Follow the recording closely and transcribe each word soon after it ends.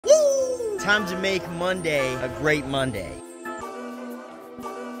Time to make Monday a great Monday.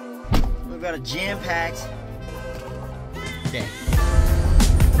 We've got a jam-packed day.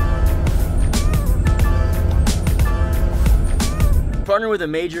 Partner with a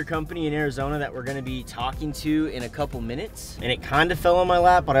major company in Arizona that we're gonna be talking to in a couple minutes. And it kind of fell on my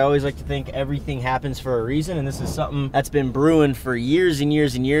lap, but I always like to think everything happens for a reason. And this is something that's been brewing for years and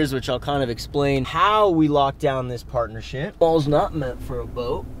years and years, which I'll kind of explain how we locked down this partnership. Ball's not meant for a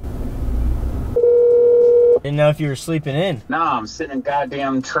boat. Didn't know if you were sleeping in. No, I'm sitting in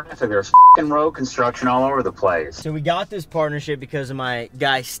goddamn traffic. There's fucking road construction all over the place. So we got this partnership because of my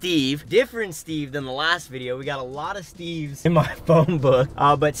guy, Steve. Different Steve than the last video. We got a lot of Steves in my phone book.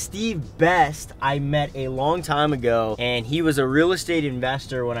 But Steve Best, I met a long time ago, and he was a real estate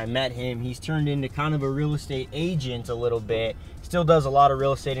investor when I met him. He's turned into kind of a real estate agent a little bit. Still does a lot of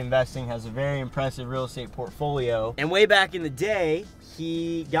real estate investing, has a very impressive real estate portfolio. And way back in the day,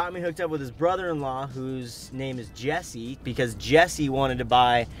 he got me hooked up with his brother-in-law, whose name is Jesse, because Jesse wanted to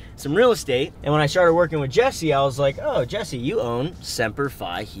buy some real estate. And when I started working with Jesse, I was like, oh, Jesse, you own Semper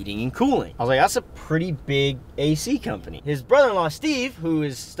Heating and Cooling. I was like, that's a pretty big AC company. His brother-in-law, Steve, who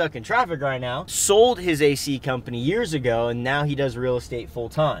is stuck in traffic right now, sold his AC company years ago, and now he does real estate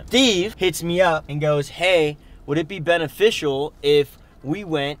full-time. Steve hits me up and goes, hey, would it be beneficial if we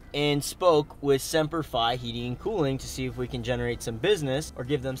went and spoke with Semper Heating and Cooling to see if we can generate some business or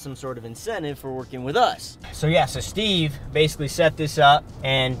give them some sort of incentive for working with us? So yeah, so Steve basically set this up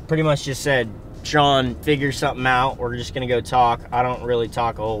and pretty much just said, Shawn, figure something out. We're just gonna go talk. I don't really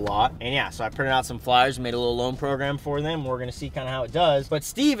talk a whole lot. And yeah, so I printed out some flyers, made a little loan program for them. We're gonna see kind of how it does. But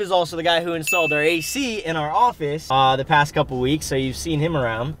Steve is also the guy who installed our AC in our office the past couple weeks, so you've seen him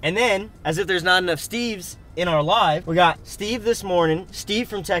around. And then, as if there's not enough Steves in our live, we got Steve this morning, Steve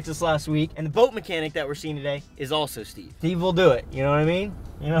from Texas last week, and the boat mechanic that we're seeing today is also Steve. Steve will do it, you know what I mean?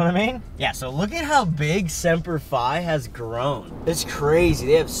 You know what I mean? Yeah, so look at how big Semper has grown. It's crazy.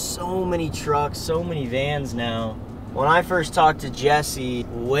 They have so many trucks, so many vans now. When I first talked to Jesse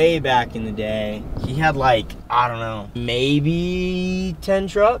way back in the day, he had like, I don't know, maybe 10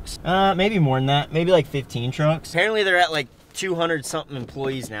 trucks? Maybe more than that, maybe like 15 trucks. Apparently they're at like 200 something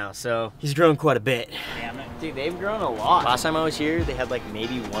employees now, so he's grown quite a bit. Damn it. Dude, they've grown a lot. Last time I was here, they had like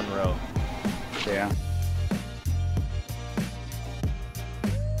maybe one row. Yeah.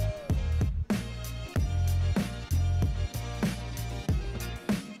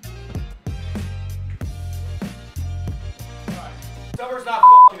 Summer's not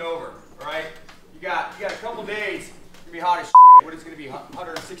fucking over, alright? You got a couple days, it's gonna be hot as shit. What is it gonna be,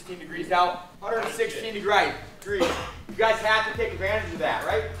 116 degrees out? 116 degrees. You guys have to take advantage of that,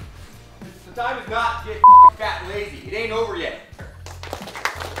 right? The time is not to get fucking fat and lazy. It ain't over yet.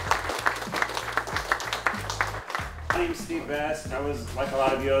 My name's Steve Best. I was, like a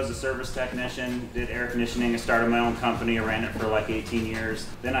lot of you, I was a service technician, did air conditioning. I started my own company. I ran it for like 18 years.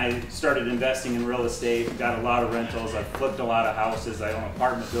 Then I started investing in real estate, got a lot of rentals. I flipped a lot of houses. I own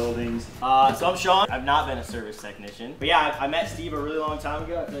apartment buildings. So I'm Shawn. I've not been a service technician. But yeah, I met Steve a really long time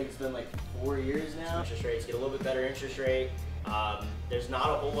ago. I feel like it's been like 4 years now. Interest rates get a little bit better interest rate. There's not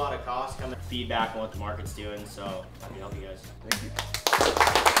a whole lot of cost coming. Feedback on what the market's doing, so I can help you guys. Thank you.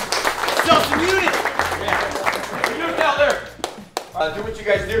 Sell some units! Yeah. You're down there. Do what you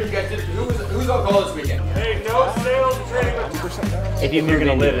guys do. You guys did it. Who's on call this weekend? Hey, no sales training. If you're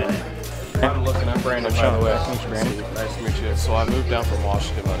gonna live in it. I'm Brandon, by the way. Nice to meet you, Brandon. Nice to meet you. So I moved down from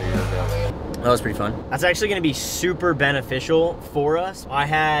Washington about a year ago. That was pretty fun. That's actually gonna be super beneficial for us. I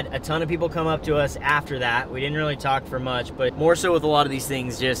had a ton of people come up to us after that. We didn't really talk for much, but more so with a lot of these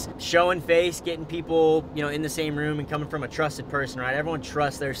things, just showing face, getting people, you know, in the same room and coming from a trusted person, right? Everyone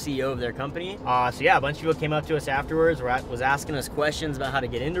trusts their CEO of their company. So yeah, a bunch of people came up to us afterwards, was asking us questions about how to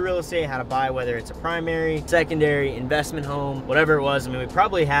get into real estate, how to buy, whether it's a primary, secondary, investment home, whatever it was. I mean, we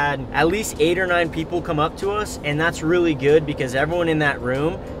probably had at least 8 or 9 people come up to us, and that's really good because everyone in that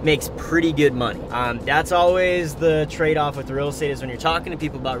room makes pretty good money. That's always the trade-off with real estate, is when you're talking to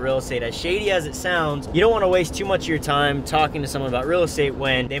people about real estate, as shady as it sounds, you don't want to waste too much of your time talking to someone about real estate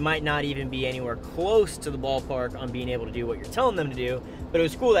when they might not even be anywhere close to the ballpark on being able to do what you're telling them to do. But it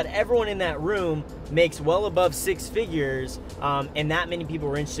was cool that everyone in that room makes well above 6 figures, and that many people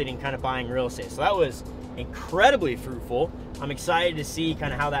were interested in kind of buying real estate. So that was incredibly fruitful. I'm excited to see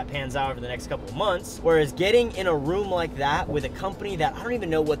kind of how that pans out over the next couple of months. Whereas getting in a room like that with a company that I don't even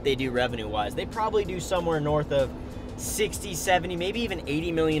know what they do revenue-wise. They probably do somewhere north of 60, 70, maybe even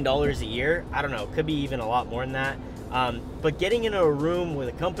 $80 million a year. I don't know, could be even a lot more than that. But getting into a room with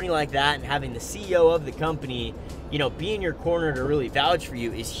a company like that and having the CEO of the company, you know, be in your corner to really vouch for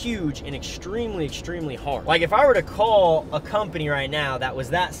you is huge and extremely, extremely hard. Like if I were to call a company right now that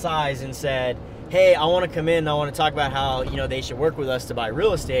was that size and said, hey, I want to come in and I want to talk about how, you know, they should work with us to buy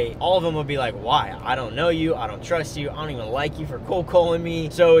real estate, all of them would be like, why? I don't know you, I don't trust you, I don't even like you for cold calling me.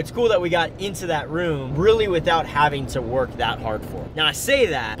 So it's cool that we got into that room really without having to work that hard for it. Now I say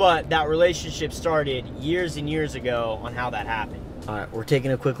that, but that relationship started years and years ago on how that happened. All right, we're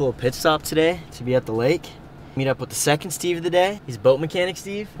taking a quick little pit stop today to be at the lake. Meet up with the second Steve of the day. He's boat mechanic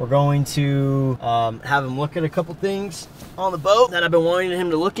Steve. We're going to have him look at a couple things on the boat that I've been wanting him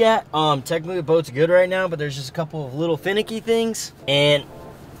to look at. Technically the boat's good right now, but there's just a couple of little finicky things. And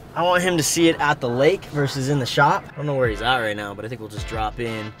I want him to see it at the lake versus in the shop. I don't know where he's at right now, but I think we'll just drop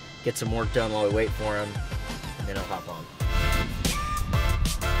in, get some work done while we wait for him, and then I'll hop on.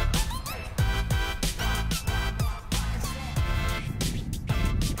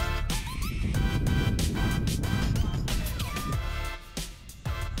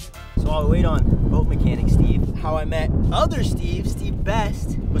 So while we wait on boat mechanic Steve, how I met other Steve, Steve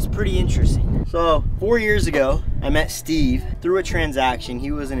Best, was pretty interesting. So 4 years ago, I met Steve through a transaction.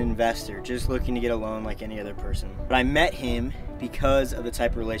 He was an investor just looking to get a loan like any other person. But I met him because of the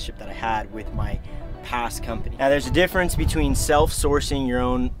type of relationship that I had with my past company. Now there's a difference between self-sourcing your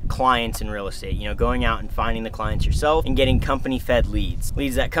own clients in real estate, you know, going out and finding the clients yourself and getting company fed leads.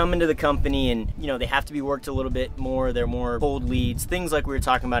 Leads that come into the company and, you know, they have to be worked a little bit more. They're more cold leads, things like we were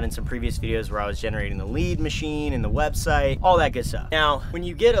talking about in some previous videos where I was generating the lead machine and the website, all that good stuff. Now, when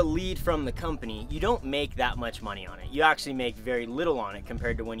you get a lead from the company, you don't make that much money on it. You actually make very little on it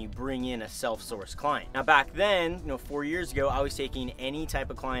compared to when you bring in a self-sourced client. Now back then, you know, 4 years ago, I was taking any type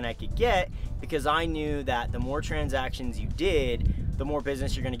of client I could get because I knew that the more transactions you did, the more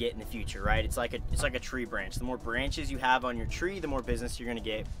business you're gonna get in the future, right? It's like a tree branch. The more branches you have on your tree, the more business you're gonna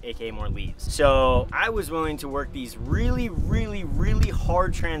get, aka more leads. So I was willing to work these really, really, really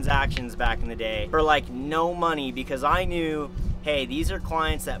hard transactions back in the day for like no money because I knew, hey, these are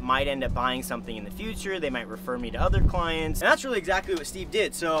clients that might end up buying something in the future. They might refer me to other clients. And that's really exactly what Steve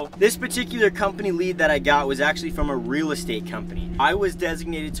did. So this particular company lead that I got was actually from a real estate company. I was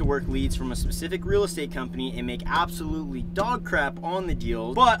designated to work leads from a specific real estate company and make absolutely dog crap on the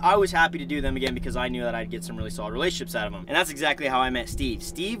deals, but I was happy to do them again because I knew that I'd get some really solid relationships out of them. And that's exactly how I met Steve.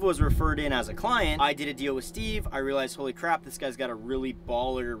 Steve was referred in as a client. I did a deal with Steve. I realized, holy crap, this guy's got a really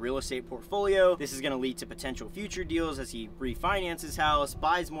baller real estate portfolio. This is gonna lead to potential future deals as he refinances his house,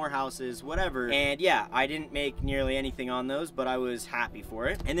 buys more houses, whatever. And yeah, I didn't make nearly anything on those, but I was happy for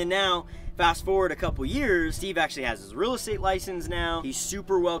it. And then now, fast forward a couple years, Steve actually has his real estate license now. He's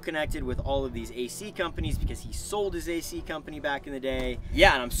super well connected with all of these AC companies because he sold his AC company back in the day.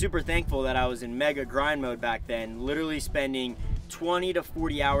 Yeah, and I'm super thankful that I was in mega grind mode back then, literally spending 20 to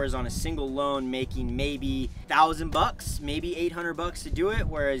 40 hours on a single loan, making maybe $1,000 maybe $800 to do it,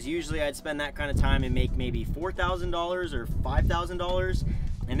 whereas usually I'd spend that kind of time and make maybe $4,000 or $5,000.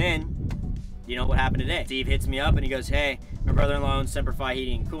 And then, you know what happened today? Steve hits me up and he goes, hey, my brother-in-law owns Semper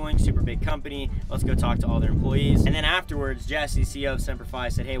Heating and Cooling, super big company. Let's go talk to all their employees. And then afterwards, Jesse, CEO of Semper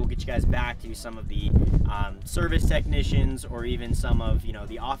said, hey, we'll get you guys back to some of the service technicians or even some of, you know,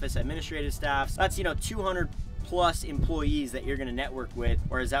 the office administrative staff. That's, you know, 200 plus employees that you're gonna network with,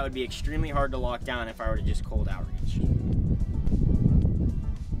 whereas that would be extremely hard to lock down if I were to just cold outreach.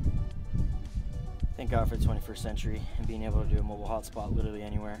 Thank God for the 21st century and being able to do a mobile hotspot literally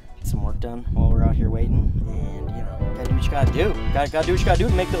anywhere. Get some work done while we're out here waiting, and you know, gotta do what you gotta do. Gotta do what you gotta do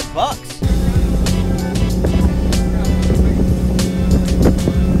to make those bucks.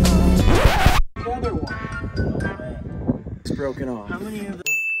 The other one. It's broken off. How many of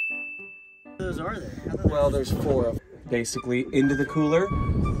those are there? Well, there's 4 of them. Basically, into the cooler.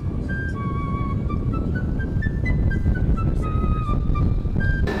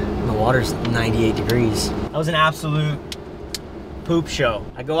 The water's 98 degrees. That was an absolute poop show.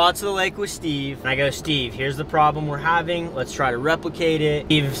 I go out to the lake with Steve and I go, Steve, here's the problem we're having. Let's try to replicate it.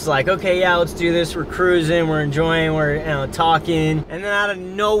 Steve's like, okay, yeah, let's do this. We're cruising, we're enjoying, we're, you know, talking. And then out of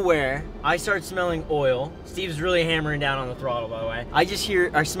nowhere, I start smelling oil. Steve's really hammering down on the throttle, by the way.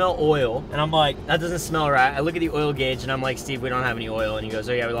 I smell oil, and I'm like, that doesn't smell right. I look at the oil gauge, and I'm like, Steve, we don't have any oil. And he goes,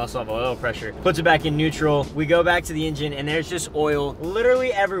 oh yeah, we lost all the oil pressure. Puts it back in neutral. We go back to the engine, and there's just oil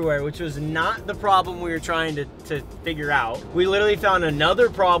literally everywhere, which was not the problem we were trying to figure out. We literally found another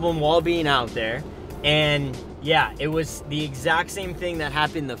problem while being out there, and yeah, it was the exact same thing that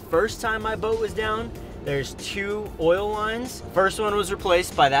happened the first time my boat was down. There's 2 oil lines. First one was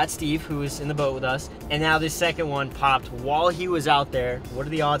replaced by that Steve who was in the boat with us. And now this second one popped while he was out there. What are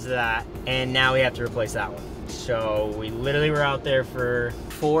the odds of that? And now we have to replace that one. So we literally were out there for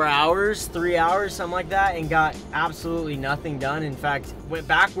 4 hours, 3 hours, something like that, and got absolutely nothing done. In fact, went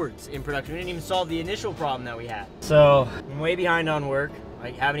backwards in production. We didn't even solve the initial problem that we had. So I'm way behind on work.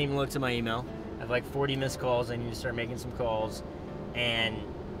 I haven't even looked at my email. I have like 40 missed calls. I need to start making some calls. And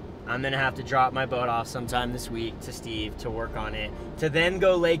I'm gonna have to drop my boat off sometime this week to Steve to work on it, to then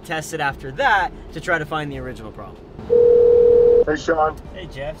go lake test it after that to try to find the original problem. Hey, Shawn. Hey,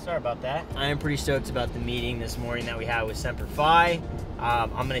 Jeff, sorry about that. I am pretty stoked about the meeting this morning that we had with Semper Fi. I'm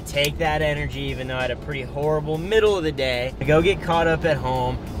gonna take that energy, even though I had a pretty horrible middle of the day, to go get caught up at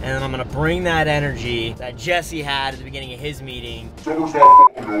home, and then I'm gonna bring that energy that Jesse had at the beginning of his meeting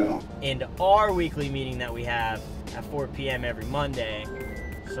into our weekly meeting that we have at 4 p.m. every Monday.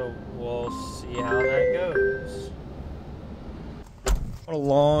 So we'll see how that goes. What a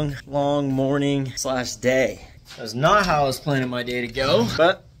long morning / day. That's not how I was planning my day to go,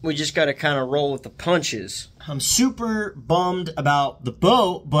 but we just gotta kind of roll with the punches. I'm super bummed about the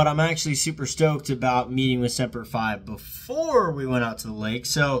boat, but I'm actually super stoked about meeting with Semper Fi before we went out to the lake.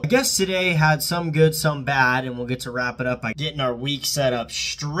 So I guess today had some good, some bad, and we'll get to wrap it up by getting our week set up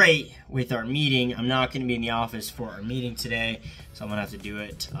straight with our meeting. I'm not gonna be in the office for our meeting today, so I'm gonna have to do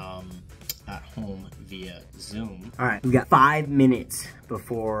it at home via Zoom. All right, we got 5 minutes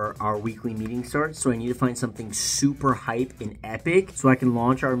before our weekly meeting starts, so I need to find something super hype and epic so I can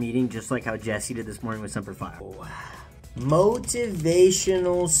launch our meeting just like how Jesse did this morning with Semper Fi. Oh.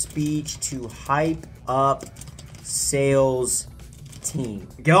 Motivational speech to hype up sales team.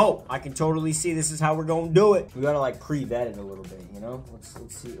 Go! I can totally see this is how we're gonna do it. We gotta like pre-vet it a little bit, you know? Let's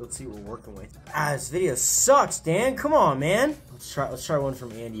see what we're working with. This video sucks, Dan. Come on, man. Let's try one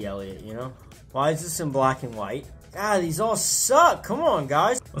from Andy Elliott, you know? Why is this in black and white? God, these all suck. Come on,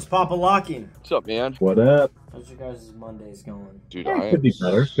 guys. Let's pop a lock in. What's up, man? What up? How's your guys' Mondays going? Dude, Yeah, I could be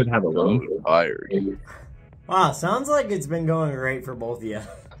better. Could have a am little. so tired. Wow, sounds like it's been going great for both of you.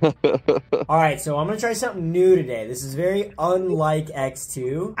 Alright, so I'm gonna try something new today. This is very unlike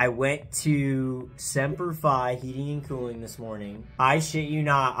X2. I went to Semper Fi Heating and Cooling this morning. I shit you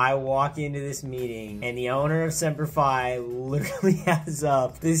not, I walk into this meeting and the owner of Semper Fi literally has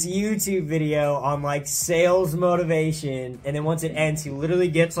up this YouTube video on like sales motivation, and then once it ends, he literally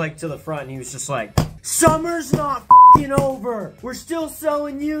gets like to the front and he was just like, "Summer's not f***ing over. We're still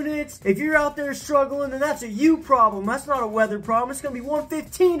selling units. If you're out there struggling, then that's a you problem. That's not a weather problem. It's gonna be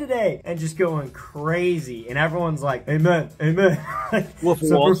 115 today." And just going crazy. And everyone's like, "Amen, amen."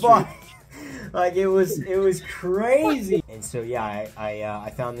 Semper Fi. Like it was crazy. And so yeah, I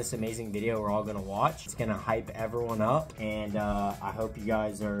found this amazing video we're all gonna watch. It's gonna hype everyone up, and I hope you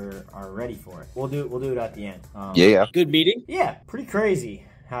guys are ready for it. We'll do it at the end. Yeah. Good meeting. Yeah, pretty crazy.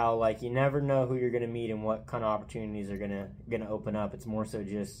 How like you never know who you're gonna meet and what kind of opportunities are gonna open up. It's more so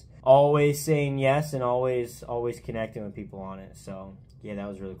just always saying yes and always connecting with people on it. So yeah, that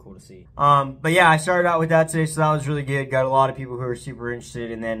was really cool to see. But yeah, I started out with that today, so that was really good. Got a lot of people who are super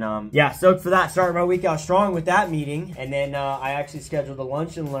interested, and then yeah, stoked for that. Started my week out strong with that meeting, and then I actually scheduled a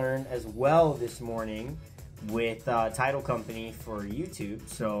lunch and learn as well this morning with Title Company for YouTube,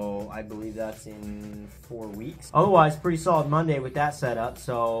 so I believe that's in 4 weeks. Otherwise, pretty solid Monday with that setup.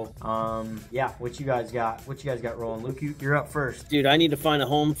 So yeah, what you guys got rolling? Luke, you're up first. Dude, I need to find a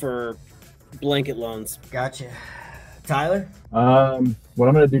home for blanket loans. Gotcha. Tyler? What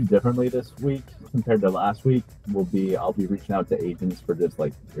I'm gonna do differently this week compared to last week will be I'll be reaching out to agents for just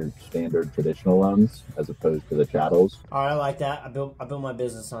like your standard traditional loans as opposed to the chattels. All right, I like that. I built my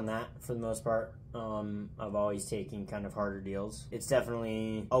business on that for the most part. I've always taken kind of harder deals. It's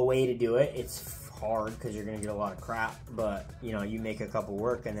definitely a way to do it. It's hard because you're gonna get a lot of crap, but you know, you make a couple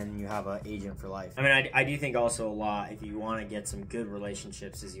work and then you have an agent for life. I mean, I do think also a lot, if you want to get some good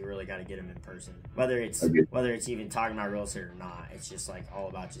relationships, is you really got to get them in person. Whether it's even talking about real estate or not, it's just like all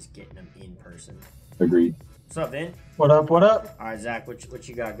about just getting them in person. Agreed. What's up, Vin? What up? What up? All right, Zach, what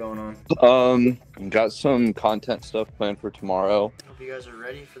you got going on? Got some content stuff planned for tomorrow. Hope you guys are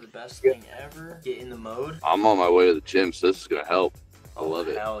ready for the best thing ever. Get in the mode. I'm on my way to the gym, so this is gonna help. I love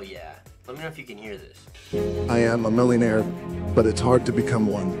it. Hell yeah. Let me know if you can hear this. I am a millionaire, but it's hard to become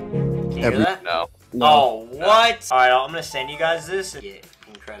one. Can you hear that? No. Oh, what? All right, I'm gonna send you guys this and get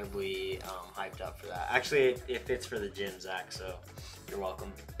incredibly hyped up for that. Actually, it fits for the gym, Zach, so you're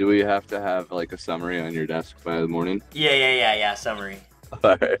welcome. Do we have to have like a summary on your desk by the morning? Yeah, summary.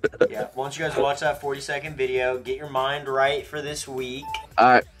 All right. Yeah, once you guys watch that 40-second video, get your mind right for this week. All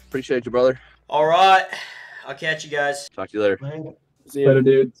right. Appreciate you, brother. All right, I'll catch you guys. Talk to you later. See you. Later,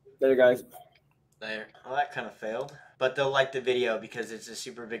 dudes. Later, guys. Later. Well, that kind of failed. But they'll like the video because it's a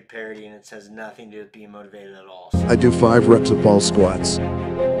super big parody and it has nothing to do with being motivated at all. I do 5 reps of ball squats.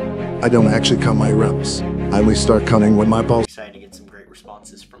 I don't actually count my reps. I only start cutting when my balls. Excited to get some great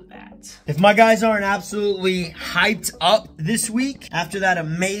responses from that. If my guys aren't absolutely hyped up this week after that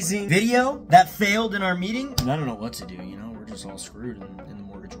amazing video that failed in our meeting, I don't know what to do, you know? We're just all screwed in the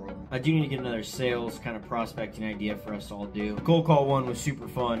mortgage world. I do need to get another sales kind of prospecting idea for us to all do. The cold call one was super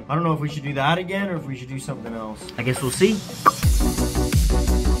fun. I don't know if we should do that again or if we should do something else. I guess we'll see.